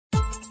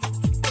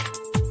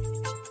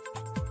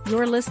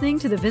You're listening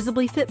to the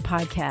Visibly Fit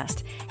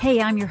podcast. Hey,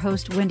 I'm your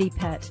host, Wendy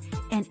Pett,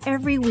 and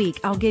every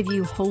week I'll give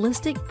you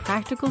holistic,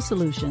 practical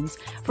solutions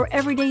for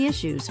everyday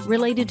issues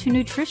related to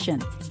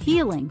nutrition,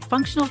 healing,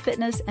 functional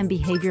fitness, and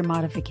behavior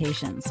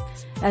modifications.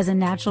 As a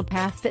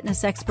naturopath,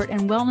 fitness expert,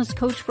 and wellness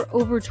coach for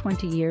over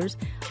 20 years,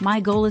 my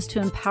goal is to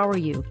empower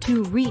you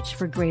to reach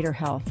for greater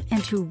health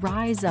and to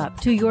rise up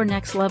to your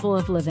next level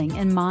of living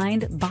in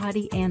mind,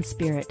 body, and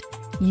spirit.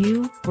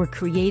 You were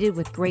created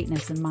with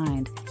greatness in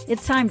mind.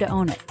 It's time to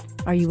own it.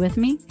 Are you with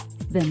me?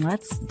 Then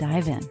let's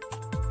dive in.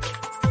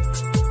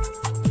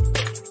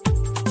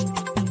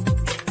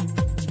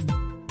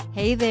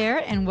 Hey there,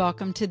 and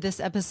welcome to this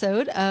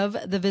episode of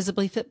the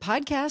Visibly Fit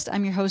podcast.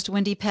 I'm your host,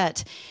 Wendy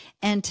Pett,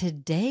 and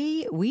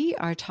today we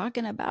are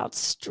talking about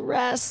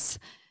stress.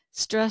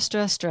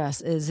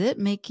 Stress. Is it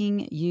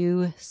making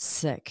you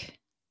sick?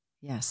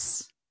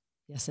 Yes.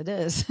 Yes, it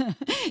is.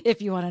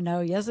 If you want to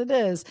know, yes, it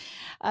is.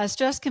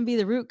 Stress can be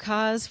the root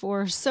cause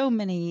for so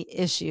many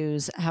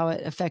issues, how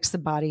it affects the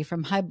body,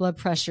 from high blood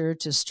pressure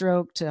to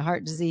stroke to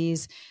heart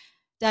disease,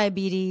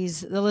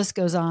 diabetes, the list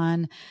goes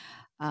on,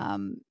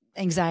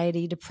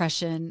 anxiety,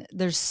 depression.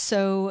 There's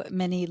so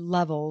many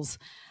levels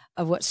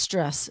of what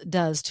stress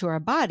does to our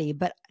body.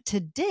 But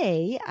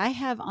today I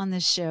have on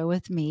this show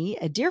with me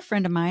a dear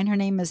friend of mine. Her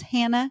name is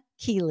Hannah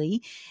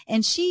Keeley,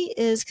 and she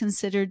is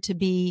considered to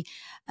be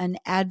an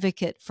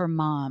advocate for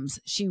moms.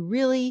 She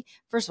really,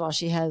 first of all,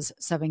 she has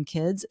 7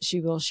 kids.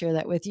 She will share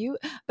that with you,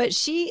 but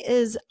she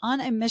is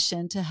on a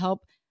mission to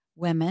help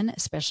women,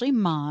 especially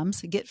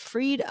moms, get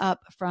freed up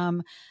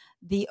from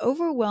the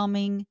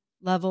overwhelming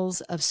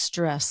levels of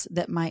stress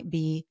that might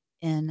be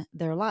in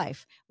their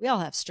life. We all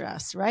have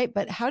stress, right?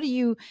 But how do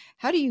you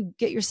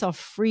get yourself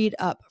freed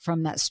up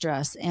from that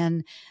stress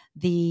and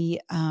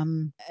the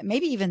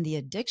maybe even the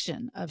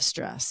addiction of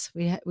stress?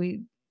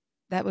 We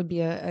that would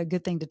be a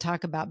good thing to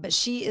talk about. But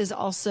she is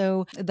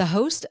also the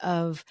host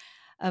of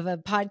a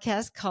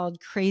podcast called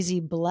Crazy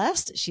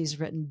Blessed. She's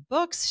written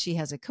books. She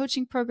has a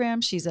coaching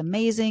program. She's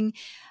amazing,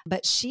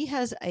 but she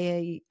has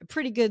a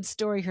pretty good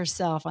story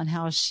herself on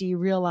how she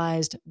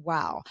realized,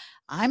 wow,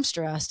 I'm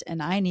stressed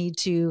and I need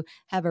to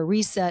have a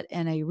reset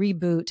and a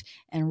reboot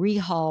and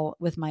rehaul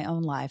with my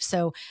own life.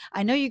 So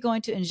I know you're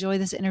going to enjoy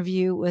this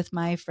interview with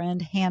my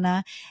friend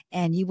Hannah,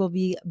 and you will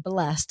be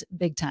blessed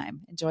big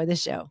time. Enjoy the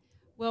show.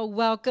 Well,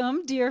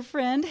 welcome, dear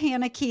friend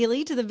Hannah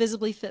Keeley, to the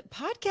Visibly Fit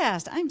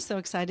podcast. I'm so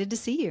excited to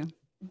see you.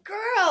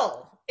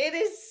 Girl, it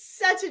is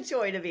such a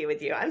joy to be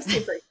with you. I'm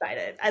super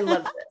excited. I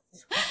love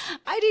this.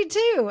 I do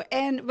too.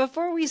 And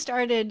before we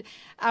started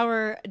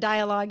our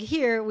dialogue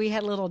here, we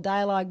had a little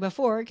dialogue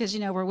before because,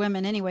 we're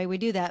women anyway, we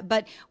do that.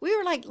 But we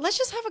were like, let's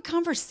just have a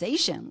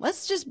conversation.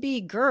 Let's just be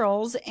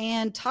girls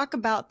and talk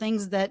about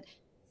things that,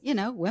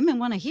 women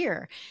want to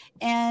hear.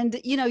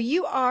 And,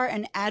 you are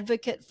an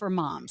advocate for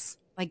moms.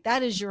 Like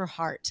that is your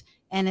heart.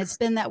 And it's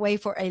been that way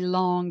for a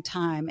long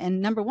time.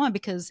 And number one,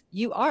 because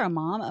you are a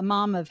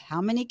mom of how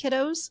many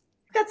kiddos?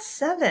 I've got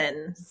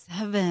 7.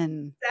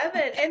 7.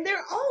 7. And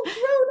they're all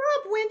grown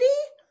up, Wendy.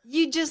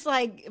 You just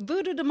like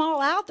booted them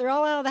all out. They're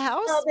all out of the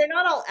house. No, they're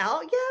not all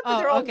out yet, but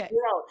they're all okay.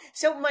 grown.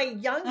 So my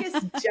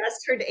youngest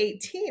just turned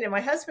 18, and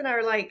my husband and I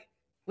are like,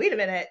 wait a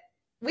minute,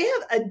 we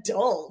have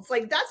adults.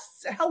 Like,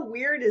 that's how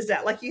weird is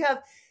that? Like they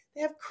have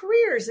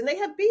careers and they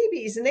have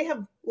babies and they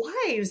have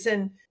lives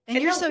and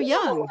you're so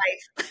young.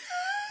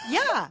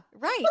 Yeah,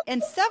 right.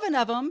 And 7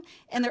 of them,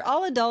 and they're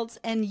all adults,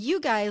 and you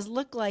guys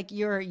look like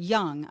you're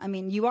young. I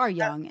mean, you are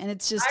young, and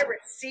it's just... I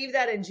receive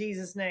that in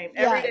Jesus' name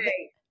every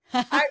day.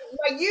 My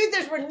youth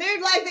is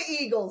renewed like the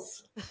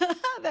eagles.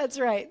 That's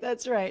right.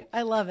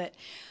 I love it.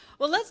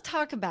 Well, let's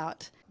talk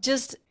about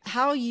just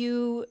how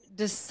you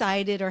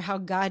decided, or how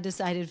God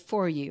decided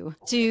for you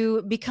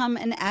to become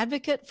an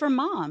advocate for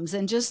moms,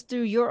 and just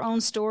through your own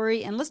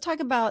story. And let's talk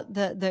about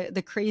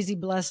the crazy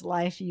blessed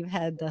life you've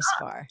had thus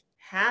far.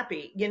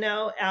 Happy.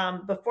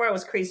 Before I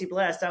was crazy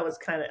blessed, I was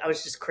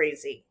just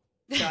crazy.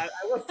 So I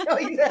will tell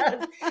you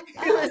that.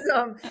 It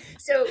was,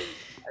 so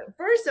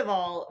first of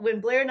all, when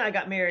Blair and I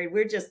got married,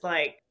 we're just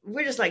like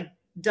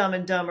Dumb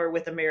and Dumber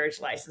with a marriage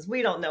license.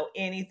 We don't know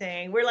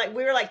anything. We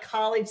were like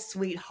college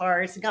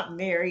sweethearts and got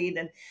married,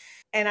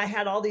 and I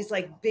had all these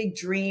like big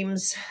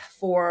dreams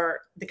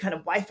for the kind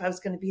of wife I was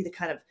going to be, the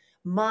kind of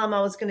mom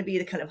I was going to be,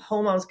 the kind of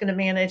home I was going to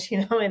manage,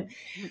 and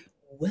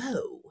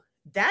whoa.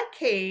 That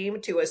came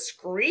to a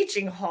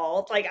screeching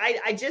halt. Like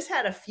I just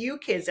had a few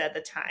kids at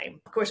the time.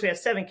 Of course, we have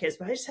 7 kids,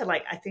 but I just had I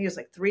think it was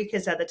 3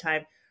 kids at the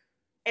time.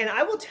 And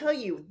I will tell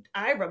you,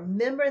 I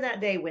remember that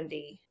day,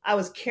 Wendy. I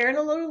was carrying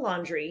a load of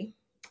laundry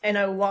and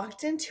I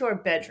walked into our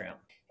bedroom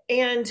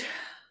and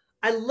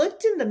I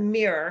looked in the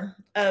mirror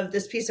of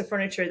this piece of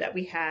furniture that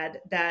we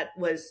had that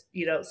was,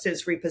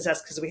 since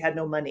repossessed because we had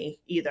no money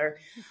either.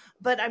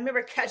 But I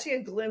remember catching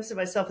a glimpse of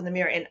myself in the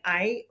mirror, and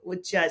I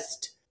would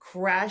just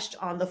crashed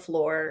on the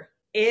floor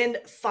in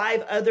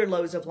 5 other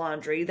loads of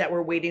laundry that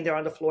were waiting there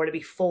on the floor to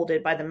be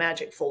folded by the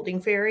magic folding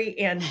fairy.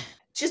 And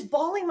just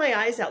bawling my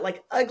eyes out,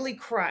 like ugly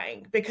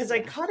crying, because I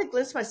caught a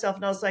glimpse of myself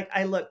and I was like,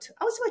 I was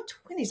in my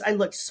 20s. I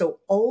looked so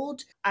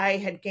old. I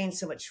had gained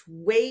so much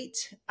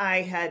weight.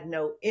 I had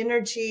no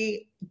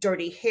energy,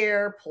 dirty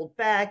hair, pulled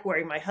back,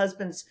 wearing my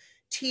husband's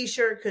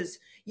t-shirt. Cause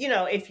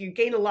if you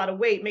gain a lot of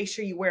weight, make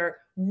sure you wear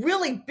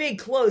really big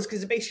clothes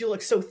because it makes you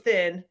look so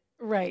thin.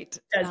 Right.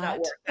 Does not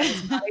work.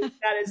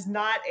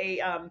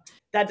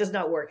 That does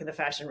not work in the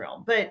fashion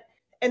realm.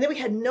 And then we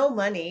had no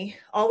money.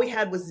 All we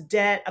had was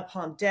debt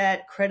upon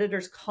debt,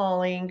 creditors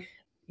calling,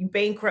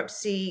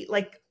 bankruptcy,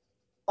 like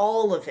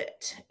all of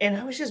it. And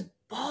I was just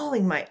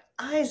bawling my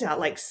eyes out,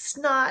 like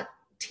snot,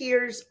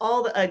 tears,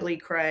 all the ugly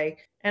cry.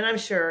 And I'm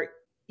sure,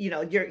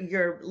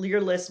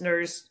 your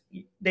listeners,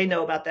 they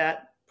know about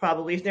that.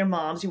 Probably if they're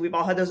moms, we've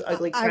all had those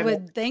ugly cry. I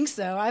would think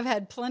so. I've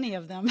had plenty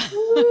of them.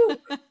 Ooh,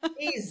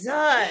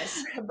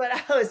 Jesus. But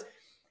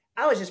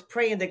I was just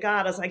praying to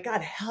God. I was like,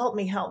 God, help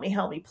me, help me,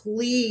 help me.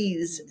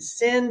 Please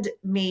send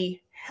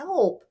me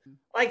help.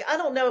 Like, I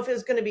don't know if it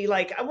was going to be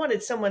like, I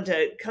wanted someone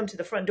to come to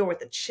the front door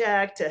with a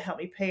check to help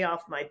me pay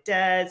off my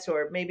debts,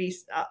 or maybe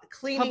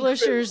cleaning.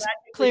 Publishers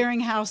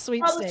clearinghouse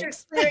sweepstakes.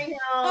 Publishers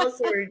clearinghouse,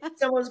 or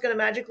someone's going to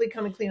magically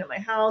come and clean up my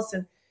house.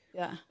 And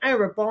yeah, I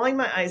remember bawling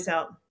my eyes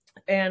out.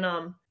 And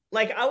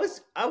like I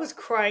was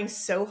crying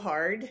so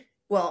hard.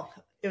 Well,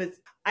 it was,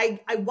 I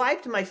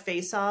wiped my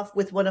face off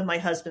with one of my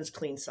husband's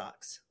clean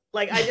socks.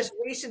 Like I just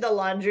reached in the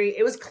laundry.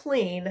 It was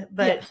clean,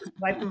 but just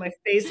wiping my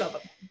face off,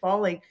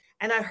 bawling.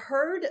 And I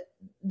heard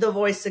the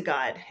voice of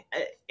God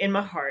in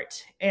my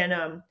heart.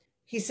 And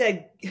he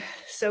said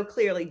so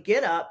clearly,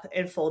 get up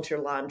and fold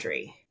your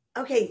laundry.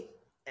 Okay,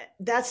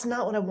 that's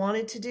not what I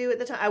wanted to do at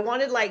the time. I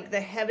wanted like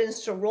the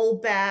heavens to roll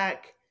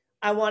back.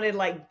 I wanted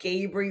like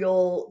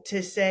Gabriel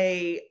to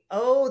say,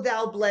 "Oh,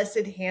 thou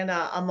blessed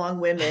Hannah among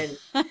women,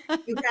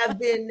 you have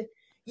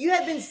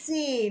been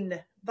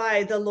seen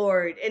by the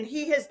Lord, and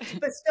He is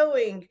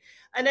bestowing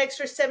an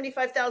extra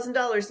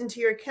 $75,000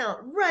 into your account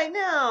right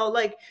now."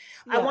 Like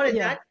I wanted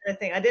that kind of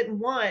thing. I didn't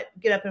want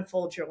get up and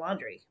fold your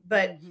laundry.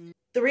 But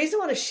the reason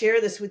I want to share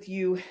this with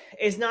you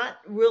is not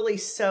really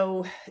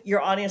so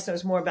your audience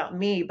knows more about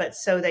me, but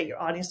so that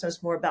your audience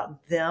knows more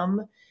about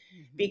them.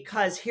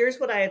 Because here's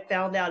what I have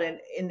found out,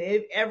 and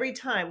every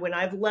time when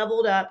I've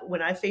leveled up,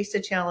 when I faced a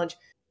challenge,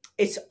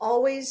 it's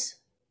always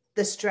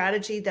the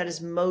strategy that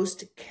is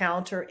most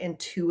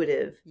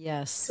counterintuitive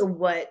to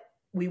what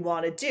we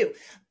want to do.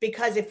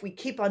 Because if we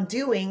keep on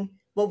doing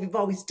what we've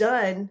always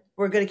done,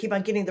 we're going to keep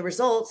on getting the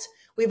results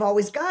we've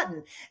always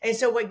gotten. And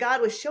so what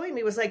God was showing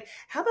me was like,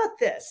 how about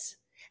this?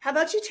 How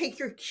about you take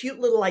your cute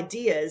little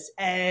ideas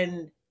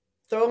and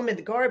throw them in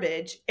the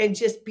garbage and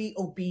just be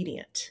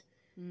obedient?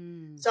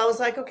 So I was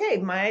like, okay,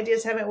 my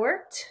ideas haven't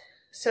worked.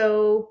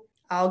 So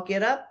I'll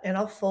get up and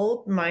I'll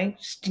fold my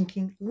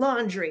stinking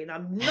laundry, and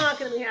I'm not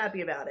going to be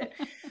happy about it.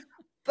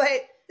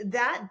 But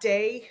that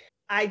day,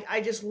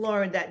 I just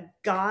learned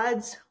that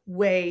God's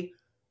way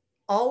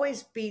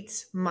always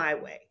beats my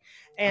way.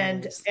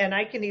 And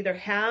I can either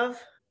have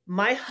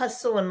my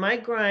hustle and my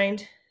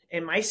grind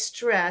and my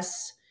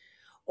stress,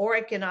 or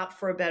I can opt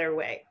for a better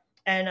way.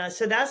 And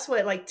so that's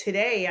what, like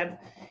today, I'm,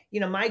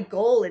 my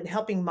goal in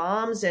helping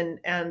moms and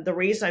the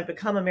reason I've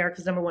become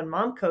America's #1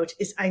 mom coach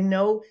is I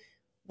know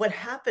what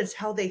happens,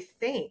 how they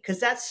think, because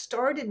that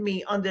started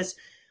me on this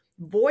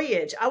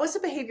voyage. I was a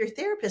behavior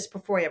therapist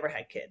before I ever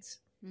had kids,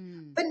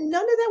 but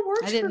none of that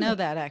worked. I didn't know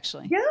that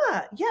actually.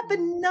 Yeah, but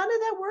none of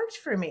that worked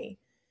for me.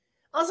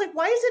 I was like,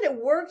 why isn't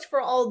it worked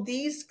for all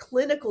these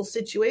clinical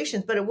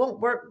situations, but it won't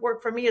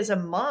work for me as a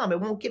mom?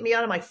 It won't get me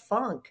out of my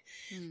funk.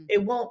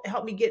 It won't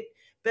help me get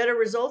better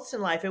results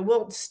in life. It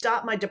won't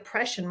stop my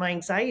depression, my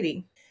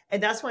anxiety.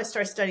 And that's when I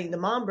started studying the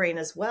mom brain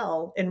as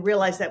well, and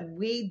realized that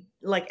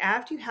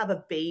after you have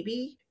a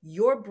baby,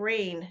 your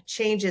brain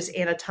changes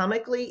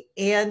anatomically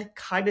and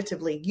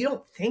cognitively. You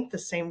don't think the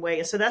same way.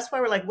 And so that's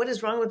why we're like, what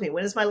is wrong with me?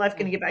 When is my life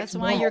going to get back to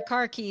normal? That's why your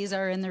car keys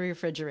are in the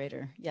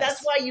refrigerator. Yes.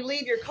 That's why you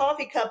leave your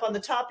coffee cup on the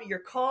top of your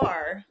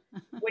car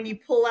when you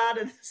pull out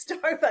of the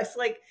Starbucks.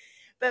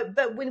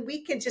 But when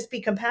we can just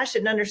be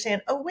compassionate and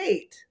understand, oh,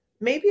 wait,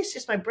 maybe it's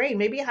just my brain.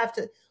 Maybe I have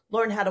to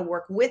learn how to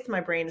work with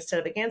my brain instead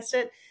of against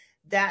it.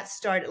 That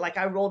started, like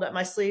I rolled up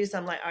my sleeves.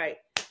 I'm like, all right,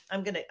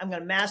 I'm going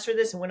to master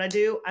this. And when I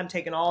do, I'm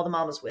taking all the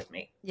mamas with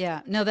me.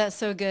 Yeah. No, that's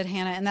so good,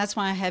 Hannah. And that's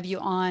why I have you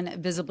on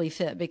Visibly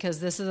Fit, because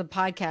this is a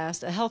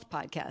podcast, a health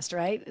podcast,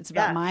 right? It's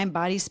about mind,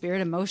 body,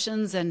 spirit,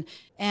 emotions. And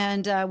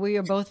we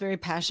are both very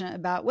passionate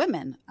about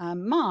women,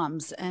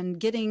 moms, and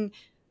getting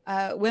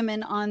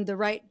women on the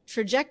right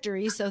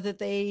trajectory so that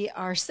they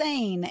are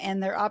sane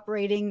and they're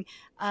operating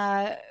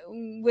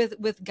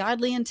with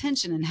godly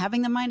intention and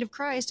having the mind of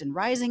Christ and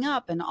rising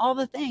up and all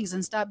the things,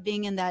 and stop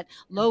being in that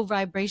low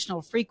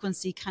vibrational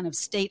frequency kind of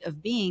state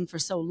of being for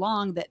so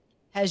long that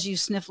has you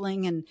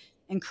sniffling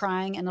and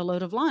crying and a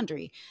load of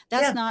laundry.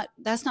 That's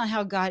not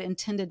how God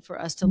intended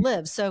for us to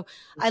live. So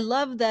I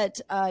love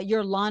that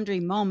your laundry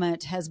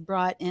moment has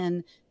brought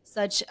in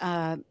such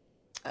an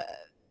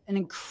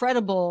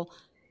incredible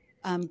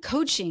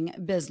coaching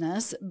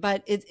business,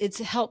 but it's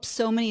helped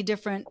so many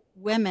different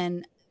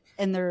women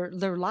in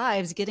their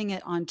lives, getting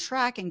it on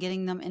track and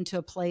getting them into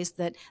a place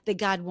that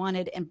God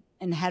wanted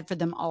and had for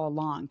them all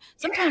along.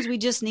 Sometimes we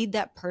just need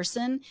that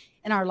person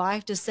in our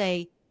life to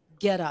say,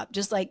 get up.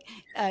 Just like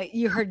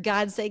you heard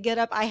God say, get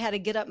up. I had a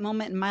get up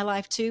moment in my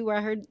life too, where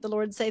I heard the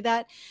Lord say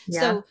that. Yeah.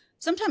 So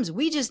sometimes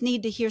we just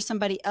need to hear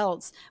somebody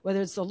else,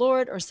 whether it's the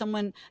Lord or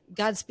someone,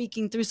 God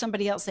speaking through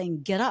somebody else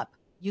saying, get up.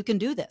 You can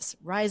do this.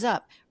 Rise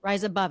up,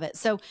 rise above it.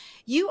 So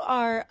you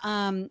are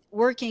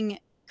working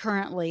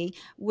currently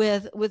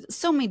with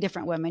so many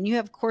different women. You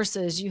have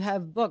courses, you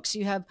have books,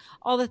 you have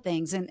all the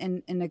things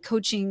in the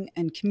coaching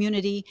and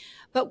community.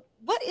 But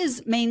what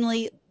is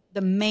mainly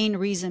the main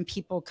reason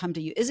people come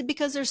to you? Is it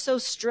because they're so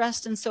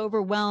stressed and so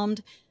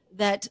overwhelmed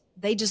that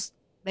they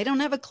don't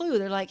have a clue?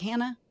 They're like,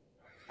 Hannah,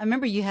 I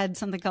remember you had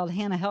something called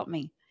Hannah Help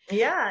Me.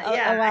 Yeah. A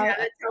I while, had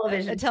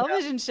a a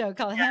television show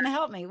called Hannah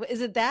Help Me.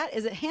 Is it that?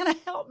 Is it Hannah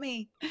Help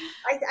Me?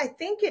 I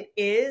think it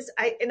is.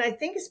 I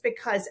think it's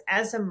because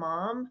as a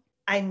mom,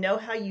 I know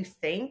how you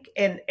think,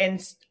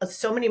 and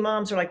so many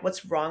moms are like,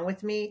 "What's wrong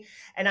with me?"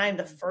 And I'm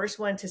the first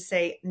one to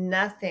say,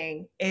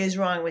 "Nothing is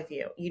wrong with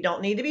you. You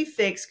don't need to be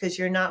fixed because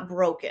you're not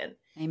broken.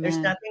 Amen. There's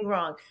nothing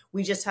wrong.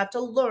 We just have to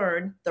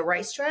learn the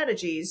right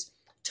strategies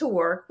to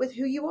work with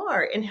who you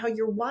are and how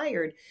you're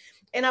wired."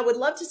 And I would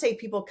love to say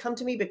people come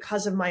to me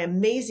because of my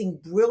amazing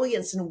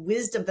brilliance and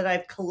wisdom that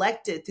I've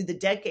collected through the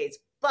decades.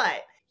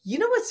 But you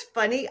know what's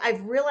funny?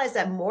 I've realized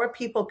that more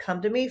people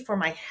come to me for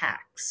my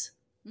hacks.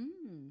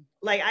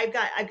 Like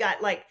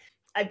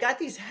I've got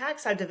these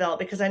hacks I've developed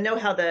because I know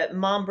how the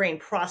mom brain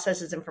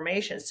processes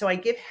information. So I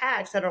give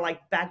hacks that are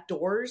like back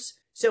doors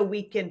so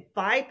we can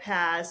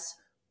bypass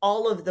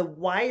all of the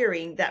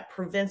wiring that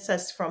prevents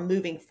us from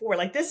moving forward.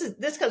 Like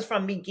this comes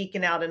from me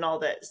geeking out and all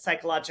the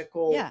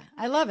psychological. Yeah,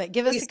 I love it.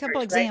 Give us a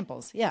couple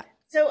examples. Right? Yeah.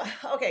 So,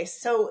 okay.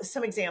 So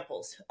some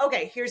examples.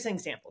 Okay. Here's an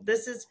example.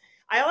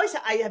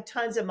 I have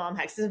tons of mom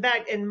hacks. In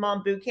fact, in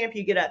mom boot camp,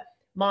 you get a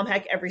mom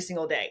hack every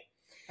single day.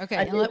 Okay.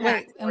 And we're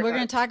going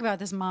to talk about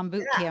this mom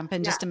boot camp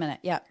in just a minute.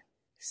 Yeah.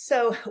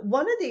 So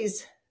one of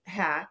these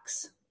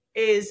hacks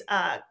is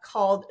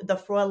called the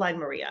Fräulein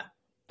Maria.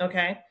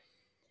 Okay.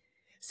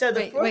 So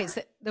the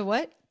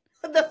what?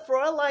 The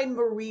Fräulein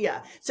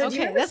Maria. So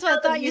okay, that's what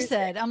I thought you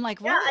said. I'm like,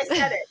 what? Yeah, I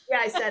said it. Yeah,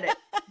 I said it.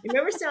 You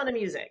remember Sound of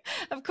Music?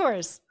 Of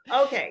course.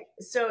 Okay.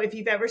 So if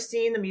you've ever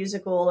seen the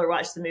musical or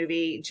watched the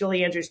movie,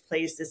 Julie Andrews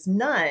plays this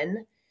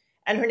nun,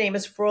 and her name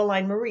is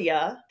Fräulein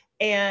Maria.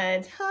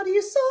 And how do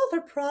you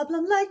solve a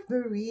problem like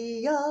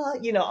Maria?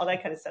 You know, all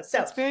that kind of stuff. So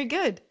that's very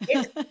good.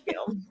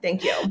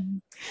 Thank you.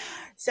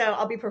 So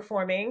I'll be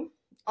performing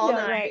all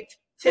night.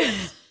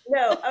 Right.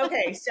 No,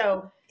 okay.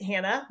 So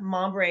Hannah,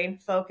 mom brain,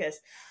 focus.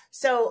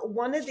 So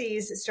one of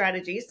these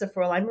strategies, the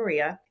Fräulein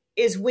Maria,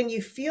 is when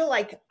you feel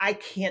like I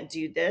can't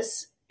do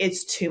this,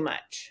 it's too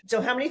much.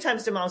 So how many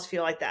times do moms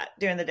feel like that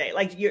during the day?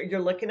 Like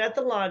you're looking at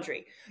the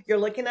laundry, you're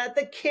looking at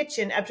the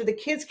kitchen after the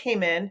kids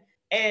came in,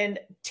 and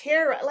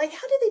Tara, like,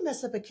 how did they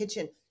mess up a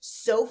kitchen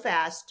so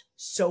fast,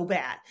 so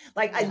bad?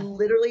 Like, I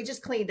literally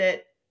just cleaned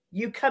it.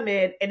 You come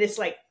in and it's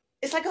like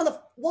on the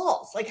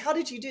walls. Like, how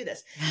did you do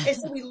this? And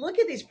so we look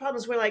at these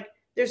problems. We're like,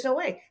 there's no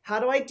way. How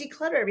do I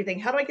declutter everything?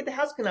 How do I get the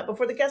house cleaned up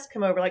before the guests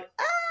come over? Like,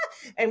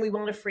 and we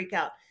want to freak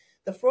out.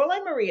 The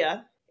Fräulein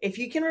Maria, if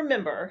you can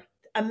remember,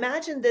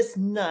 imagine this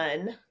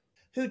nun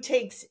who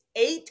takes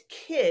 8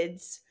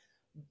 kids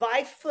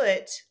by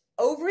foot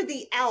over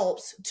the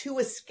Alps to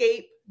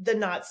escape the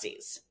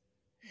Nazis.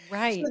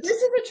 Right. So this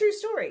is a true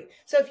story.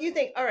 So if you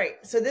think, all right,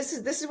 so this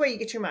is where you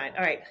get your mind.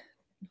 All right,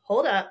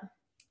 hold up.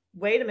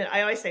 Wait a minute.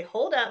 I always say,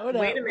 hold up.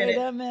 Wait a minute.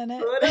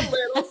 Put a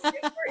little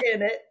super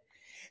in it.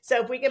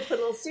 So if we can put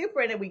a little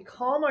super in it, we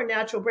calm our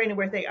natural brain and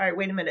we're thinking, all right,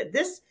 wait a minute.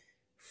 This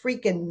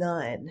freaking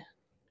nun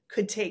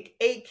could take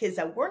 8 kids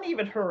that weren't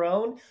even her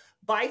own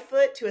by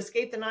foot to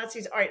escape the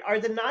Nazis. All right, are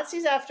the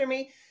Nazis after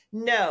me?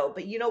 No.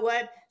 But you know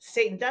what?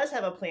 Satan does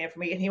have a plan for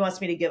me and he wants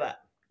me to give up.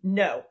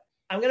 No.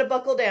 I'm going to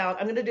buckle down.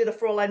 I'm going to do the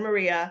Fräulein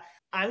Maria.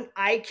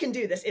 I can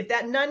do this. If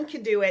that nun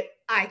can do it,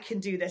 I can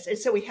do this. And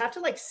so we have to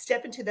like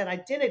step into that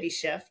identity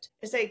shift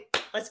and say,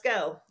 let's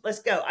go.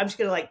 Let's go. I'm just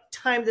going to like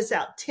time this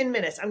out 10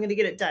 minutes. I'm going to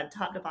get it done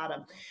top to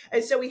bottom.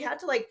 And so we have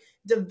to like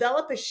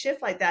develop a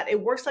shift like that.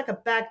 It works like a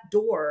back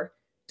door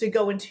to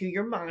go into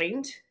your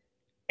mind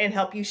and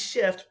help you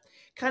shift.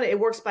 Kind of,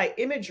 it works by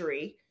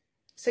imagery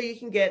so you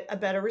can get a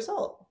better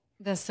result.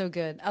 That's so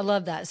good. I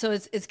love that. So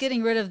it's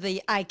getting rid of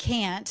the I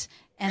can't,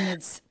 and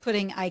it's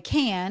putting I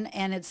can,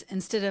 and it's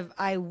instead of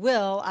I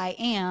will, I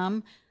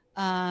am,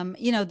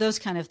 those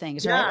kind of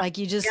things, right? Like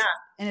you just,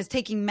 and it's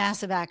taking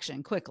massive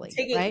action quickly,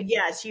 right?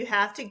 Yes, you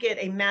have to get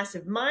a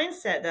massive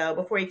mindset though,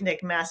 before you can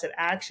take massive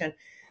action.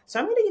 So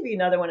I'm going to give you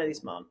another one of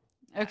these, Mom.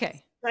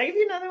 Okay. Can I give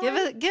you another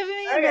one? Give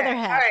me another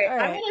hack. All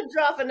right. I'm going to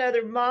drop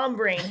another mom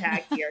brain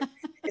hack here.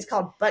 It's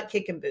called butt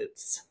kicking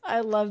boots.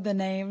 I love the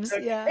names.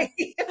 Okay.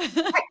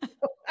 Yeah.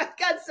 I've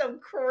got some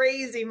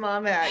crazy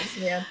mom hacks,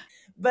 man.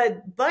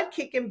 But butt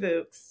kicking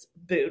boots.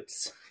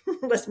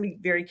 Let's be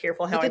very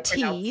careful how I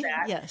pronounce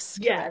that. Yes.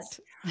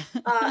 Yes.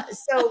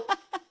 So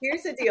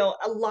here's the deal.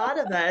 A lot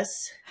of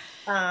us,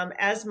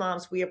 as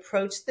moms, we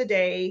approach the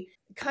day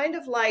kind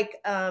of like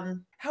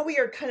how we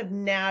are kind of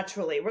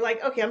naturally. We're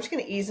like, okay, I'm just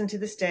going to ease into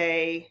this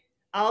day.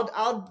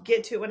 I'll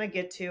get to it when I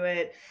get to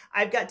it.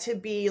 I've got to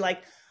be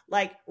like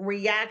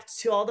react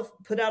to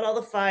put out all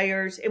the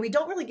fires, and we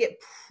don't really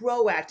get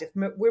proactive.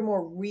 We're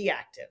more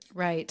reactive.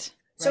 Right.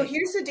 So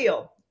here's the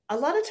deal. A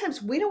lot of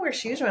times we don't wear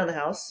shoes around the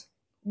house.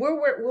 We'll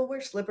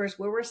wear slippers,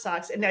 we'll wear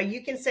socks. And now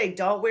you can say,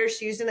 don't wear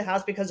shoes in the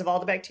house because of all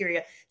the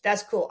bacteria.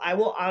 That's cool. I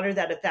will honor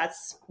that if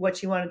that's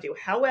what you want to do.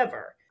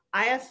 However,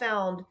 I have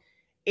found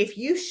if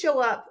you show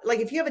up, like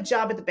if you have a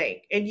job at the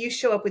bank and you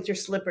show up with your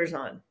slippers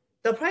on,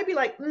 they'll probably be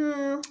like,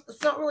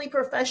 it's not really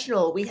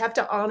professional. We have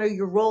to honor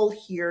your role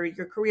here,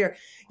 your career.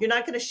 You're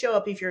not going to show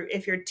up if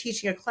you're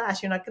teaching a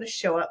class, you're not going to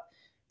show up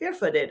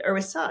barefooted or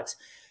with socks.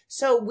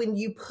 So when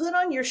you put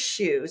on your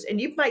shoes,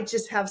 and you might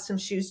just have some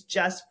shoes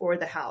just for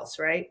the house,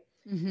 right?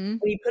 Mm-hmm.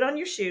 When you put on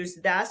your shoes,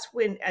 that's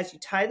when, as you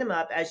tie them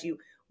up, as you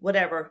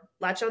whatever,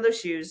 latch on those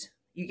shoes,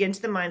 you get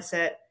into the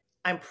mindset,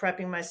 I'm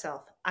prepping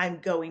myself. I'm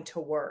going to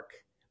work.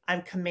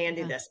 I'm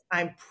commanding this.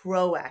 I'm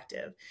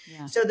proactive.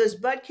 Yeah. So those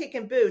butt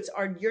kicking boots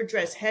are your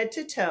dress head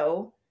to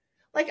toe.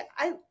 Like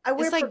I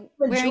wear it's like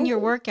wearing your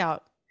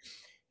workout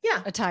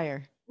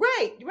attire.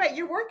 Right.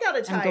 Your workout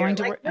attire. I'm going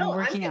to work. I'm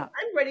working out.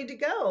 I'm ready to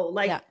go.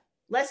 Like,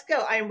 let's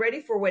go. I am ready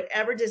for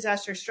whatever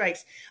disaster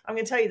strikes. I'm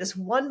going to tell you, this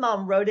one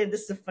mom wrote in,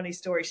 this is a funny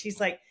story. She's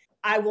like,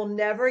 I will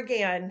never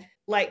again,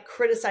 like,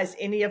 criticize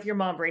any of your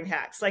mom brain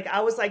hacks. Like,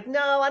 I was like,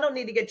 no, I don't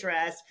need to get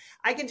dressed.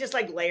 I can just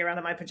like lay around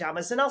in my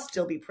pajamas and I'll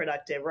still be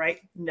productive, right?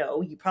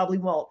 No, you probably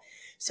won't.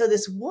 So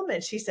this woman,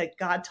 she said,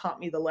 God taught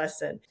me the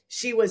lesson.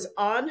 She was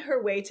on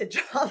her way to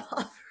drop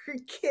off her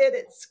kid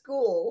at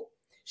school.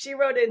 She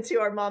wrote into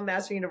our Mom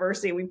Master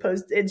University.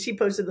 And she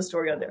posted the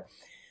story on there.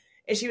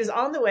 And she was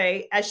on the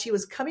way. As she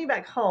was coming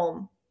back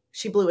home,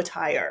 she blew a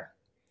tire.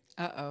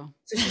 Uh-oh.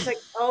 So she's like,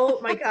 oh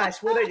my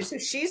gosh, what do I do? So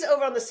she's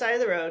over on the side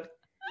of the road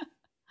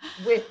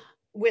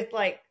with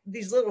like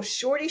these little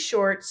shorty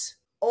shorts,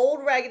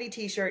 old raggedy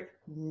t-shirt,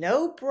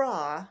 no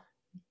bra,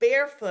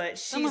 barefoot.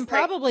 Someone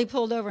probably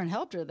pulled over and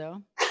helped her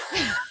though.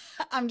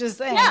 I'm just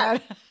saying. Yeah.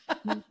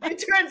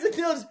 It turns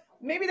into those,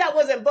 maybe that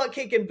wasn't butt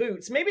kicking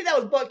boots. Maybe that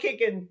was butt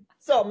kicking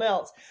something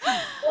else.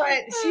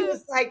 But she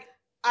was like,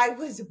 I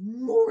was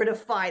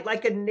mortified.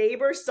 Like, a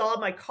neighbor saw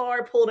my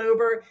car pulled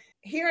over.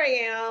 Here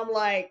I am,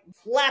 like,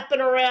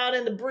 flapping around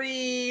in the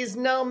breeze,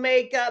 no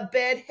makeup,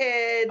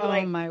 bedhead,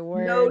 like, my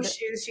word, no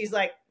shoes. She's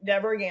like,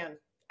 never again.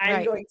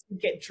 I'm going to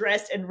get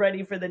dressed and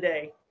ready for the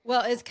day.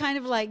 Well, it's kind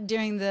of like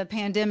during the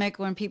pandemic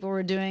when people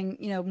were doing,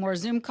 more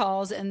Zoom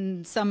calls,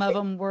 and some of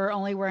them were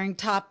only wearing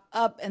top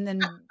up and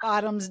then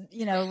bottoms,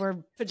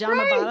 were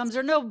pajama bottoms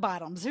or no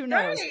bottoms, who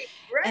knows?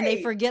 Right. And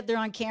they forget they're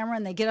on camera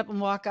and they get up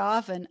and walk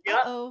off and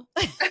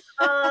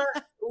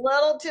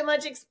little too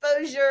much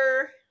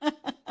exposure.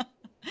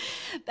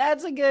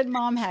 That's a good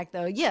mom hack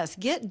though. Yes.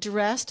 Get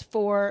dressed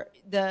for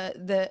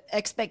the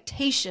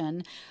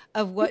expectation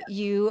of what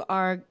you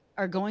are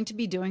going to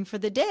be doing for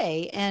the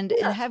day, and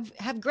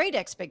have great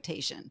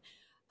expectation,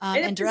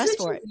 and dress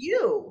for it.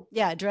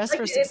 Dress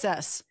for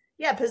success.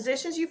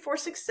 Positions you for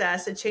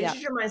success. It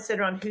changes your mindset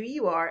around who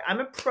you are. I'm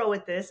a pro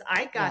at this.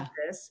 I got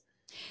this.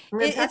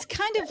 It's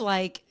kind of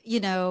like,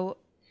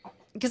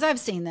 because I've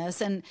seen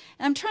this, and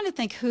I'm trying to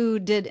think who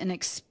did an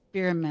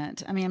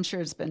experiment. I mean, I'm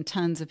sure it's been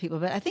tons of people,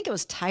 but I think it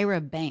was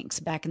Tyra Banks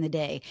back in the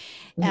day,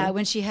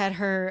 when she had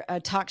her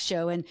talk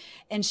show,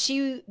 and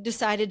she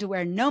decided to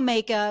wear no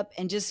makeup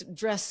and just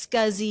dress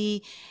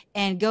scuzzy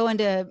and go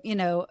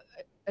into,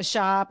 a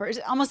shop, or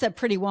almost that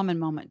Pretty Woman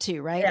moment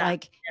too,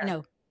 right?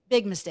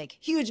 Big mistake,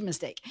 huge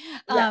mistake,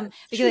 because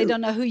they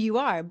don't know who you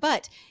are.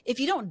 But if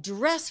you don't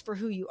dress for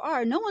who you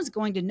are, no one's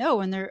going to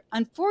know, and they're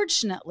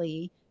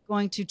unfortunately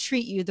going to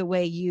treat you the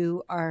way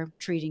you are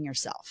treating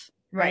yourself.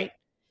 Right.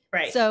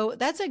 So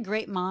that's a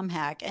great mom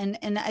hack. And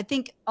I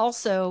think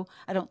also,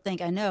 I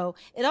know,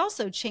 it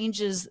also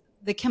changes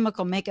the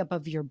chemical makeup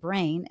of your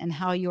brain and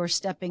how you're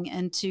stepping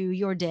into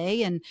your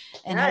day and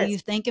how you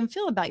think and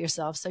feel about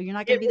yourself. So you're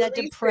not going to be that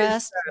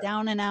depressed,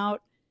 down and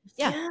out.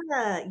 Yeah.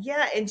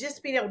 And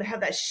just being able to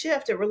have that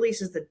shift, it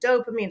releases the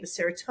dopamine, the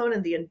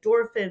serotonin, the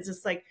endorphins.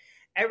 It's like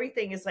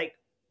everything is like,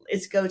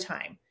 it's go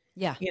time.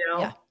 Yeah.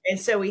 And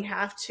so we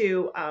have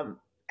to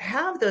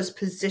have those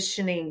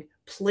positioning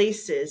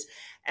places.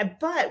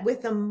 But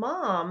with a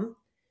mom,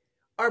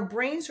 our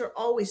brains are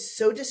always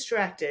so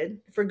distracted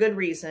for good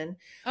reason.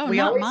 Oh,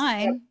 not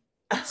mine.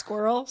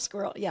 Squirrel.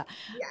 Yeah.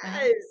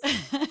 Yes.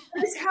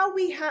 That's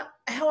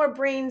how our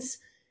brains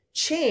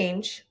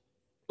change,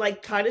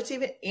 like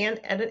cognitive and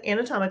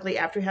anatomically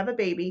after we have a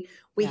baby.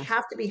 We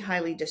have to be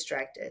highly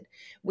distracted.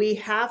 We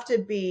have to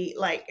be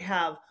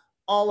have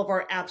all of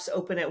our apps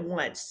open at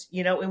once,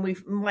 and we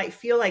might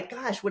feel like,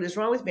 gosh, what is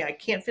wrong with me? I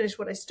can't finish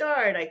what I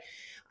start.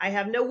 I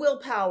have no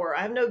willpower.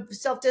 I have no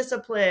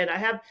self-discipline. I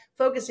have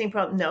focusing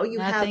problems. No,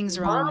 Nothing's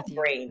have wrong mom with you.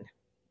 Brain.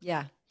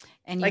 Yeah.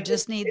 And you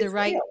just need the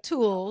right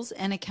tools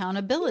and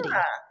accountability.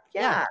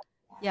 Yeah.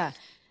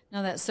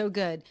 No, that's so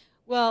good.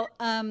 Well,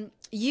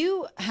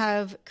 you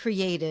have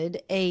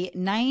created a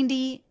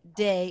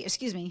 90-day,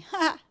 excuse me,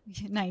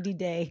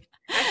 90-day.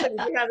 Actually, we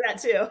do have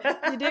that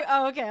You do? too.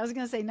 Oh, okay. I was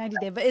going to say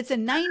 90-day, but it's a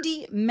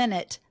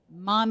 90-minute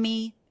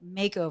mommy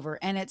makeover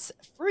and it's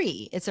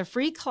free. It's a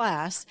free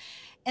class.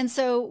 And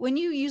so when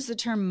you use the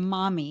term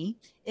mommy,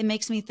 it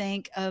makes me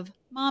think of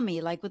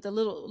mommy, like with the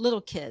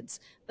little kids.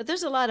 But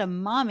there's a lot of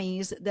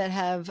mommies that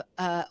have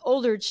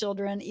older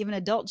children, even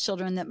adult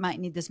children that might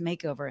need this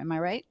makeover. Am I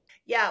right?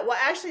 Yeah, well,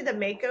 actually, the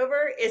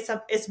makeover is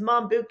it's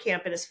mom boot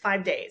camp and it's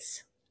 5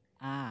 days.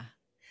 Ah,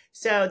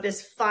 So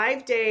this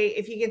 5 day,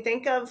 if you can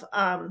think of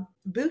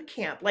boot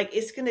camp, like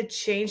it's going to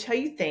change how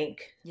you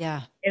think.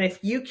 yeah. And if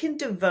you can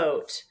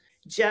devote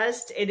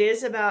it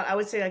is about, I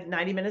would say like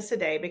 90 minutes a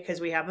day because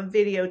we have a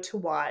video to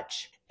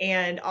watch.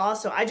 And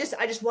also I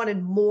just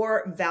wanted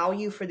more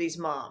value for these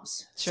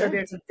moms. So Sure.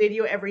 there's a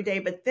video every day.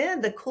 But then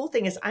the cool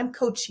thing is I'm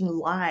coaching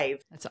live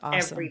That's every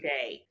awesome.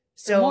 day.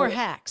 So more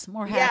hacks, and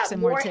more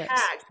tips.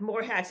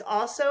 More hacks.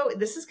 Also,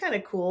 this is kind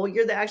of cool.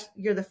 You're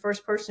the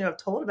first person who I've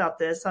told about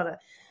this on a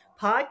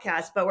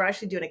podcast, but we're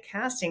actually doing a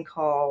casting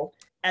call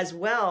as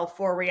well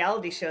for a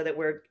reality show that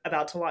we're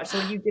about to launch. So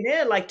when you get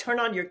in, like turn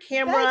on your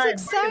camera.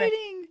 That's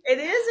exciting. It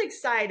is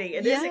exciting.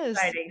 It is Yes.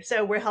 exciting.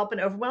 So we're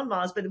helping overwhelmed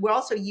moms, but we're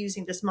also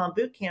using this mom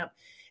boot camp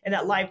and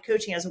that live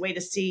coaching as a way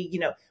to see,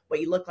 what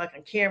you look like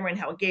on camera and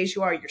how engaged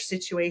you are, your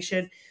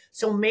situation.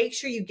 So make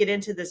sure you get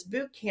into this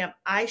boot camp.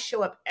 I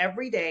show up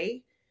every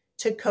day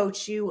to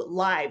coach you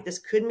live. This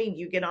could mean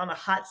you get on a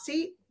hot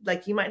seat,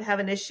 like you might have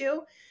an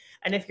issue.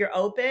 And if you're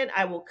open,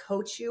 I will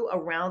coach you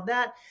around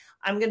that.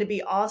 I'm going to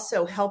be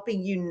also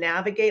helping you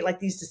navigate like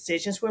these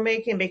decisions we're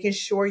making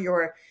sure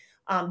you're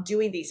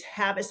doing these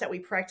habits that we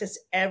practice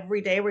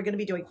every day. We're going to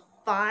be doing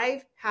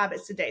 5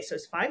 habits a day. So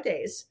it's 5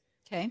 days.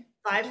 Okay.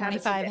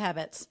 25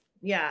 habits.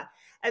 Yeah.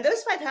 And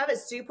those 5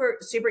 habits, super,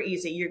 super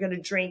easy. You're going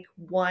to drink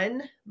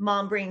 1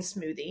 mom brain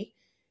smoothie.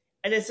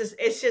 And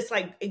it's just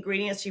like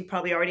ingredients you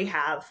probably already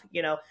have,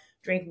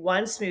 drink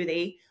 1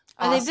 smoothie.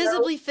 Are they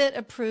Visibly Fit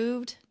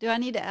approved? Do I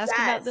need to ask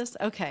about this?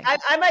 Okay.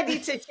 I might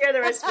need to share the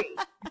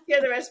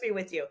recipe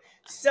with you.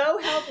 So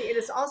healthy. And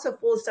it's also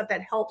full of stuff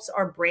that helps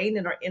our brain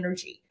and our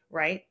energy,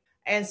 right?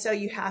 And so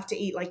you have to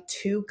eat like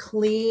 2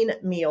 clean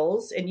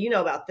meals. And you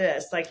know about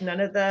this, like none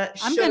of the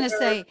sugar. I'm going to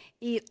say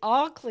eat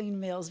all clean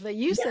meals, but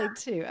you say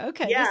 2.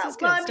 Okay, yeah. this is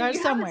good. Well, Start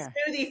you somewhere. Have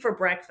a smoothie for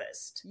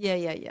breakfast.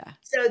 Yeah.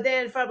 So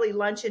then probably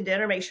lunch and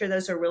dinner, make sure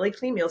those are really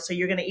clean meals. So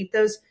you're going to eat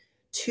those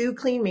 2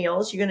 clean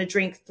meals. You're going to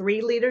drink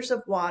 3 liters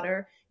of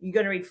water. You're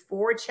going to read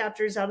 4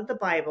 chapters out of the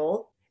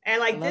Bible.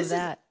 And like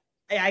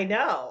I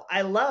know.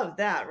 I love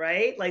that,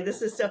 right? Like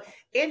this is so,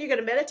 and you're going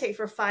to meditate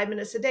for 5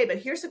 minutes a day. But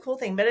here's the cool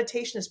thing.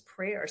 Meditation is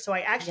prayer. So I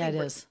actually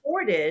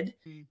recorded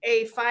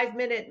a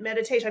 5-minute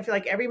meditation. I feel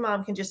like every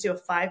mom can just do a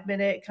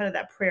 5-minute kind of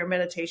that prayer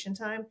meditation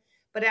time,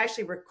 but I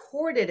actually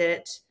recorded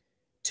it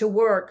to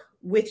work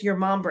with your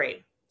mom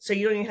brain. So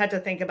you don't even have to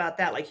think about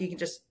that. Like you can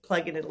just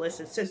plug in and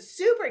listen. So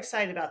super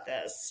excited about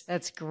this.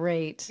 That's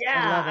great.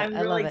 Yeah, I'm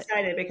really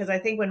excited because I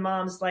think when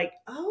mom's like,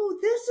 oh,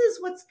 this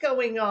is what's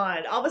going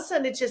on, all of a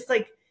sudden it's just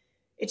like,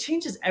 it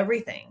changes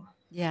everything.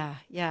 Yeah.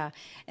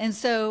 And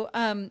so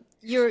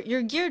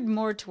you're geared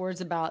more towards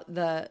about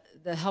the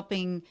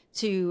helping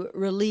to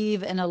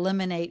relieve and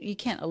eliminate. You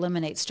can't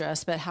eliminate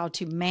stress, but how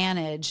to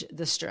manage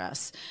the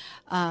stress,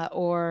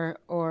 or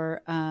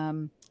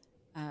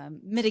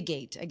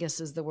mitigate, I guess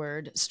is the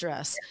word,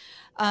 stress.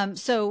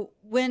 So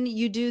when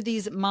you do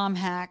these mom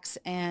hacks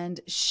and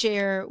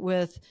share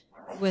with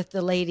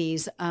the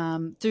ladies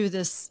through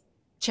this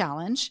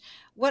challenge,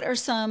 what are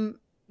some?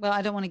 Well,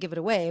 I don't want to give it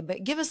away,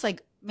 but give us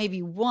like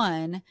maybe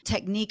one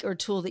technique or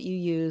tool that you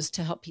use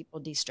to help people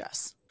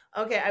de-stress.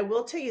 Okay, I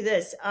will tell you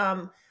this.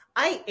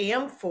 I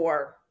am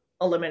for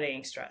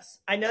eliminating stress.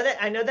 I know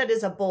that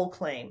is a bold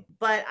claim,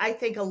 but I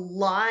think a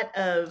lot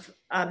of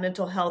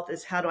mental health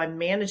is how do I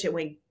manage it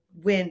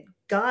when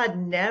God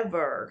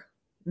never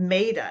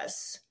made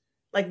us,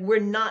 like we're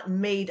not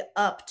made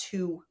up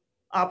to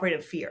operate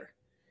in fear.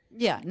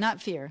 Yeah, not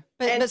fear,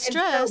 but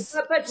stress,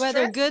 but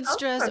whether stress, good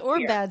stress or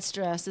fear. Bad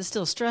stress is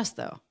still stress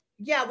though.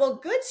 Yeah. Well,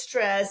 good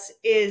stress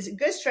is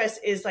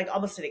like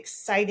almost an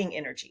exciting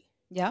energy.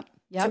 Yep.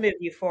 To move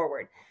you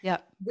forward.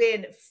 Yep.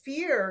 When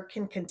fear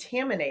can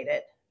contaminate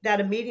it,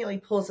 that immediately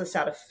pulls us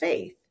out of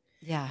faith.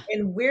 Yeah.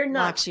 And we're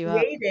not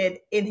created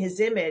in his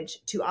image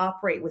to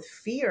operate with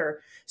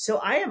fear. So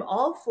I am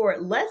all for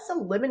it. Let's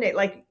eliminate,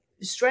 like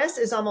stress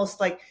is almost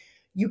like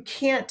you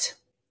can't,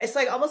 it's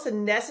like almost a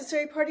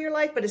necessary part of your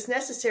life, but it's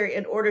necessary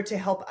in order to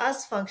help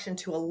us function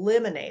to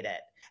eliminate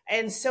it.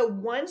 And so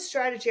one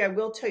strategy I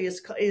will tell you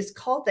is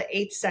called the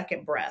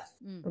 8-second breath.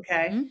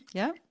 Okay. Mm-hmm.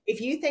 Yeah.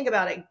 If you think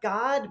about it,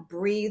 God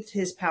breathed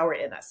his power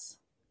in us,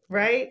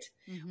 right?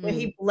 Mm-hmm. When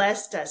he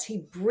blessed us, he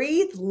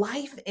breathed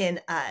life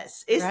in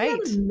us. Isn't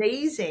that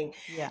amazing?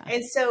 Yeah.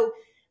 And so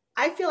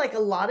I feel like a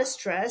lot of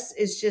stress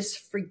is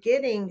just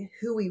forgetting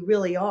who we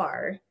really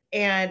are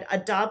and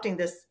adopting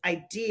this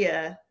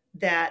idea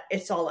that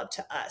it's all up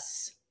to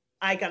us.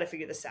 I got to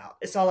figure this out.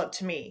 It's all up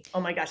to me.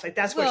 Oh my gosh. Like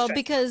that's where stress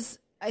because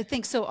I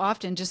think so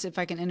often, just if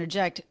I can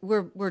interject,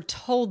 we're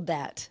told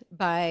that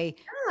by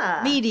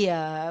Yeah.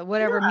 media,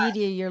 whatever Yeah.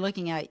 media you're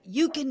looking at,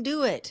 you can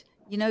do it.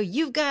 You know,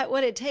 you've got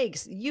what it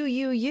takes.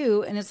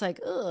 You. And it's like,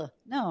 ugh,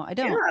 no, I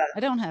don't. Yeah. I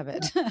don't have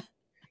it.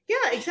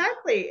 Yeah,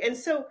 exactly. And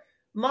so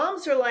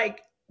moms are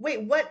like,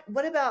 wait,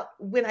 what about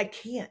when I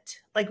can't?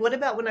 Like, what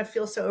about when I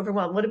feel so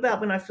overwhelmed? What about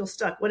when I feel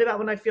stuck? What about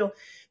when I feel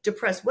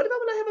depressed? What about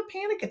when I have a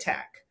panic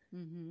attack?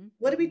 Mm-hmm,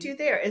 What do we mm-hmm. do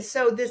there? And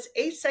so this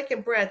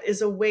 8-second breath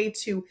is a way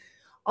to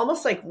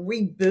almost like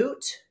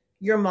reboot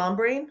your mom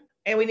brain.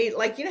 And we need,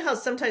 like, you know how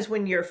sometimes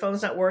when your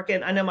phone's not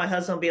working, I know my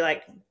husband will be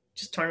like,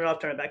 just turn it off,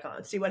 turn it back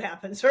on, see what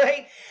happens,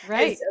 right? And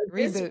Right. so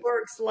this Reboot.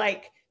 works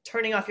like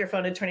turning off your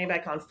phone and turning it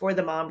back on for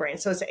the mom brain.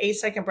 So it's an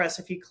 8-second breath.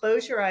 So if you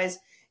close your eyes,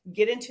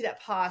 get into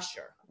that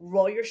posture,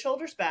 roll your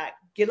shoulders back,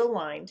 get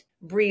aligned,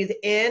 breathe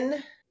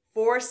in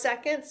 4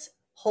 seconds,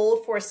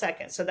 hold 4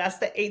 seconds. So that's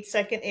the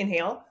 8-second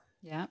inhale.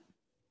 Yeah.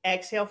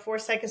 Exhale 4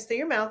 seconds through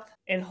your mouth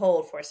and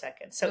hold 4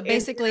 seconds. So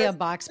basically a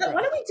box why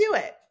breath. don't we do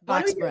it? Why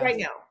don't Box we do it breath. right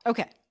now?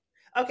 Okay.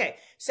 Okay.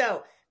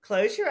 So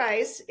close your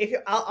eyes. If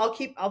you're, I'll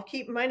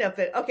keep mine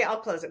open. Okay, I'll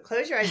close it.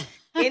 Close your eyes.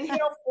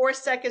 Inhale 4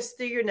 seconds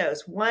through your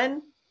nose.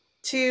 1,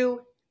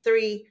 2,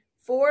 3,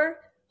 4.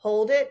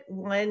 Hold it.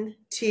 1,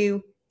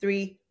 2,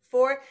 3,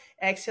 4.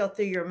 Exhale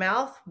through your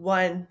mouth.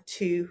 1,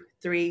 2,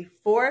 3,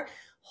 4.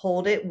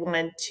 Hold it.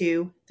 1,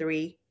 2,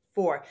 3,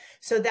 4.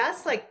 So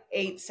that's like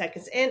 8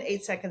 seconds in,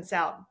 8 seconds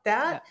out.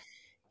 That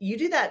you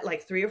do that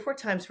like 3 or 4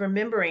 times,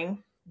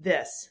 remembering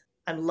this: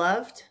 I'm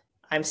loved,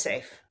 I'm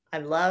safe.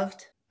 I'm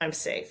loved, I'm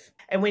safe.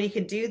 And when you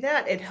can do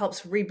that, it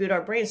helps reboot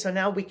our brain. So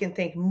now we can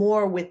think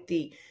more with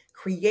the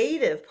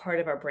creative part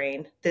of our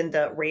brain than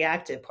the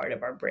reactive part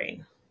of our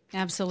brain.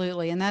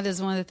 Absolutely. And that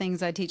is one of the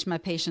things I teach my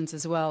patients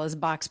as well, is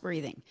box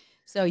breathing.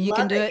 So you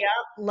can Love do it. it.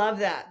 Yeah, love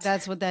that.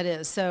 That's what that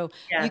is. So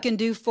Yeah. you can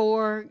do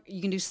 4,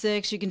 you can do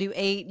 6, you can do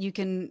 8, you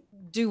can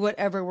do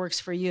whatever works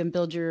for you and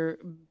build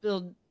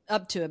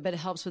up to it. But it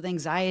helps with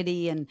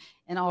anxiety and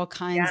all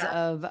kinds Yeah.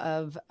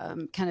 of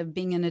kind of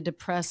being in a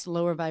depressed,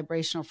 lower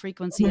vibrational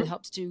frequency. It Mhm.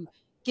 helps to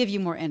give you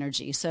more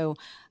energy. So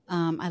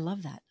I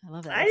love that. I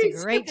love that. I That's a do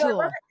too. great I love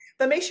tool. it.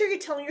 But make sure you're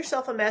telling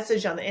yourself a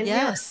message on the inhale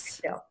and Yes.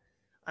 exhale.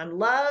 I'm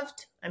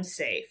loved, I'm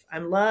safe.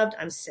 I'm loved,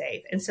 I'm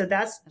safe. And so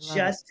that's I love it.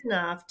 just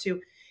enough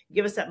to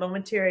give us that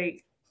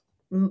momentary,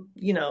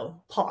 Yeah.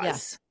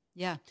 pause.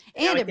 Yeah.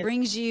 And now And we it can,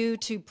 brings you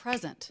to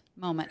present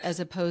moment as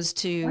opposed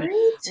to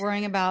right?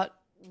 worrying about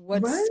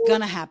what's Right?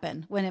 going to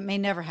happen when it may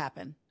never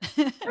happen.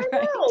 I Right.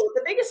 know.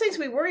 The biggest things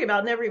we worry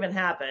about never even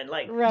happen.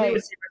 Like we would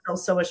Right. save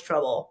ourselves so much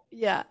trouble.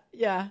 Yeah.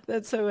 Yeah.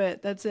 That's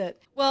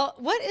it. Well,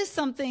 what is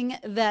something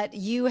that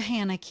you,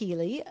 Hannah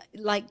Keeley,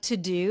 like to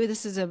do?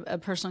 This is a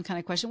personal kind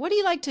of question. What do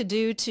you like to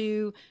do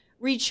to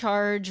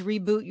recharge,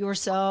 reboot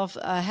yourself,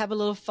 have a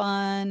little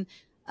fun?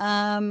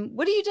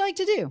 What do you like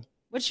to do?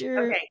 What's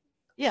your, Okay.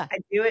 yeah. I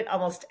do it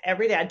almost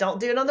every day. I don't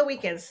do it on the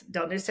weekends.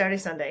 Don't do Saturday,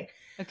 Sunday.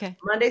 Okay.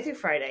 Monday through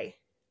Friday,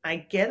 I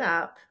get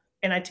up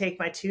and I take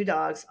my 2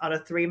 dogs on a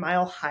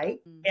 3-mile hike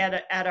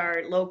Mm. at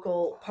our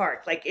local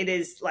park. Like it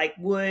is like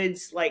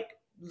woods, like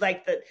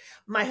the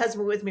my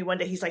husband with me one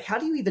day, he's like, how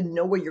do you even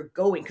know where you're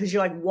going? Because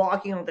you're like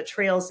walking on the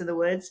trails in the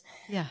woods.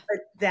 Yeah. But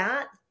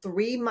that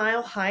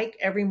 3-mile hike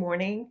every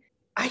morning,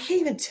 I can't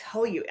even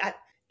tell you.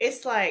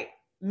 It's like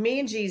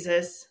me and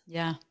Jesus.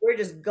 Yeah. We're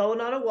just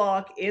going on a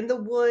walk in the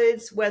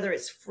woods, whether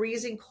it's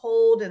freezing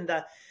cold and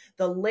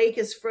the lake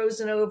is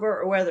frozen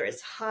over, or whether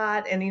it's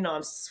hot and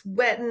I'm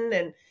sweating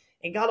and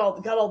got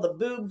all the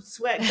boob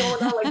sweat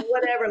going on, like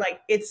whatever.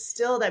 Like it's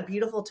still that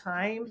beautiful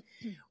time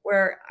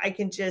where I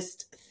can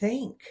just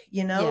think,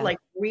 Yeah. like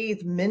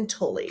breathe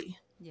mentally.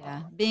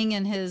 Yeah. Being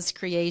in his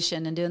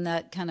creation and doing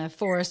that kind of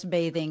forest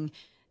bathing,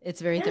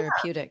 it's very Yeah.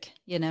 therapeutic,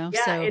 Yeah,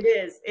 So it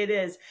is. It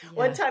is.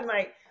 One yeah. time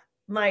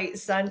my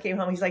son came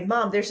home. He's like,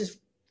 Mom, there's this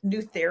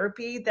new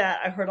therapy that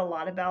I heard a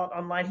lot about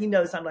online. He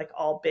knows I'm like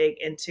all big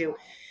into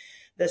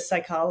the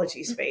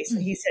psychology space.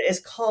 And he said it's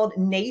called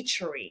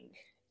naturing.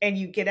 And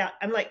you get out.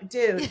 I'm like,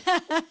 dude,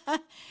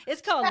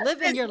 It's called that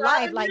living is your not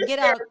life, a like new get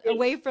out therapy.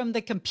 away from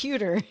the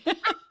computer.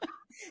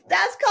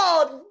 That's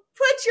called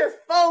put your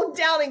phone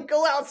down and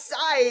go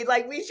outside.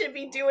 Like we should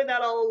be doing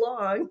that all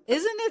along.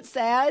 Isn't it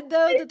sad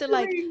though that they're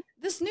like, Naturing.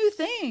 this new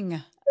thing,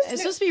 it's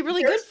There's supposed to be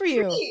really good for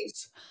you.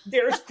 trees.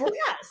 There's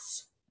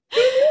grass. Who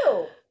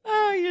knew?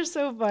 Oh, you're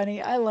so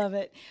funny. I love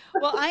it.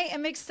 Well, I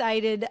am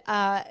excited,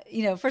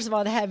 first of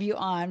all, to have you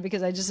on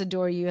because I just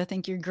adore you. I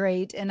think you're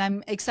great. And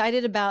I'm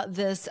excited about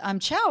this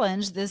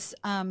challenge,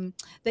 that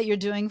you're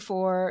doing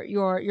for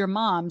your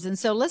moms. And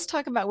so let's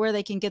talk about where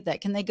they can get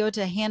that. Can they go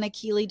to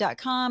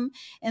hannahkeeley.com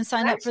and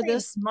sign up for Actually,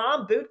 this?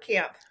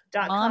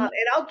 mombootcamp.com. Mom. And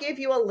I'll give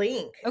you a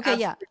link Okay.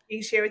 after Yeah.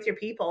 you share with your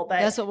people.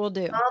 But That's what we'll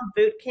do.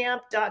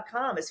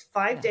 mombootcamp.com is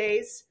 5 Yeah.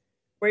 days.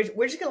 We're just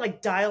going to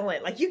like dial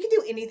in. Like you can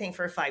do anything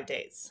for 5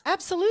 days.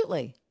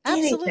 Absolutely.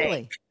 Anything.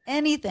 Absolutely.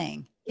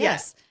 Anything. Yeah.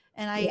 Yes.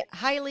 And Yeah. I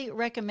highly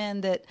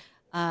recommend that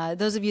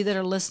those of you that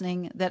are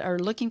listening that are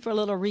looking for a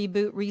little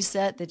reboot,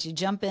 reset, that you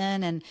jump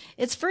in and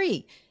it's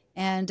free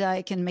and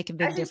it can make a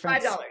big Actually, it's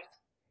difference. $5.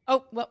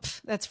 Oh, well,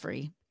 that's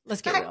free.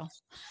 Let's get real.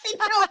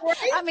 I know,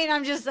 right? I mean,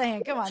 I'm just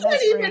saying, come on. You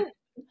That's can't free. even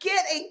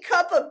get a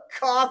cup of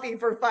coffee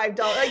for $5.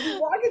 Like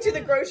you walk into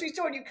the grocery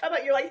store and you come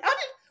out, you're like,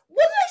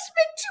 what did I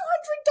spend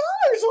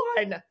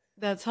 $200 on?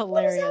 That's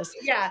hilarious.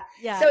 Yeah.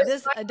 Yeah. So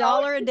This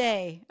 $1 a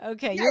day.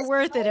 Okay. Yes, You're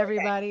worth it,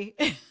 everybody.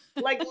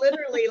 like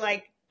literally,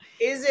 like,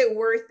 is it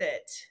worth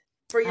it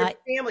for your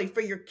family,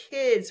 for your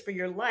kids, for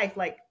your life?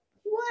 Like,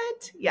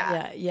 what?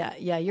 Yeah.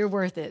 You're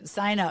worth it.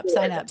 Sign up.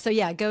 So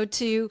yeah, go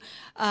to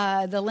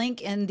the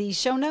link in the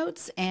show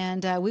notes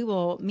and we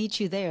will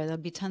meet you there.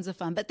 There'll be tons of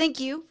fun. But thank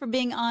you for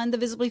being on the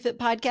Visibly Fit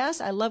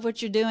podcast. I love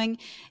what you're doing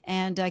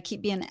and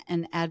keep being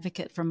an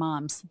advocate for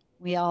moms.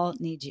 We all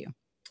need you.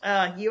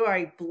 You are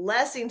a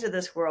blessing to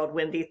this world,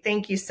 Wendy.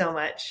 Thank you so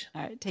much.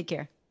 All right. Take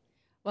care.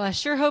 Well, I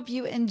sure hope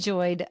you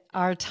enjoyed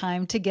our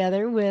time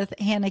together with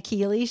Hannah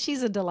Keeley.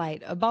 She's a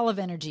delight, a ball of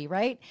energy,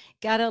 right?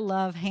 Gotta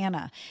love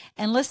Hannah.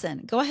 And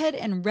listen, go ahead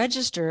and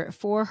register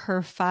for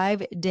her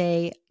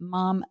 5-day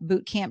Mom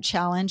Boot Camp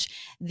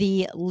Challenge.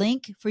 The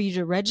link for you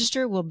to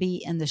register will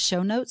be in the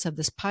show notes of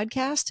this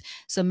podcast.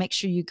 So make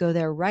sure you go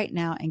there right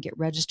now and get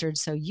registered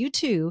so you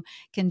too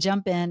can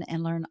jump in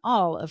and learn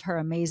all of her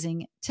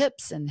amazing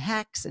tips and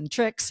hacks and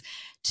tricks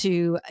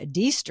to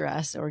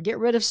de-stress or get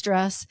rid of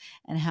stress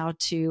and how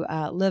to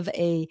live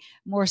a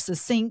more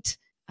succinct,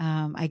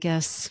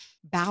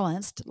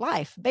 balanced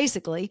life,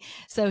 basically.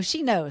 So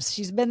she knows,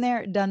 she's been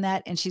there, done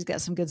that, and she's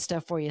got some good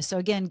stuff for you. So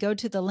again, go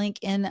to the link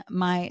in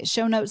my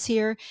show notes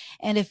here.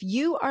 And if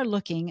you are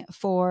looking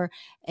for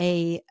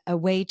a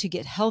way to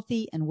get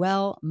healthy and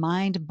well,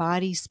 mind,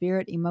 body,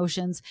 spirit,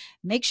 emotions,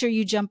 make sure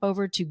you jump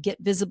over to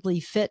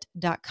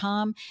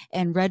getvisiblyfit.com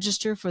and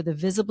register for the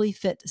Visibly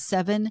Fit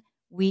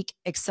 7-week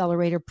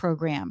accelerator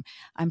program.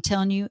 I'm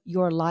telling you,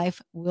 your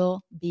life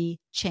will be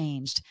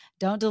changed.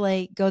 Don't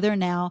delay. Go there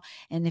now.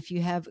 And if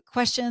you have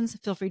questions,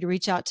 feel free to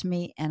reach out to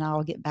me and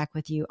I'll get back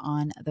with you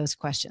on those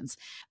questions.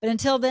 But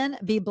until then,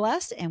 be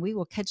blessed and we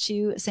will catch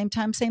you same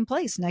time, same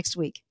place next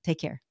week. Take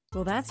care.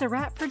 Well, that's a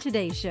wrap for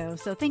today's show.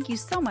 So thank you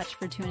so much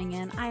for tuning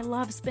in. I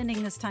love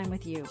spending this time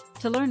with you.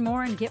 To learn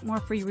more and get more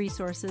free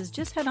resources,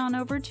 just head on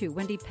over to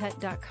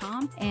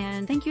wendypet.com.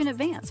 And thank you in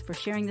advance for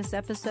sharing this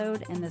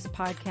episode and this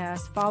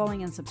podcast,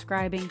 following and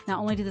subscribing, not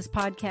only to this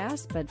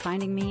podcast, but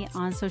finding me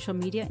on social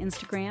media,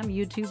 Instagram,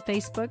 YouTube,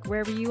 Facebook,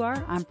 wherever you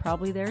are, I'm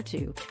probably there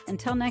too.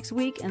 Until next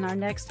week and our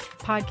next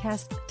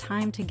podcast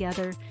time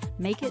together,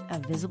 make it a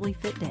Visibly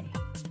Fit day.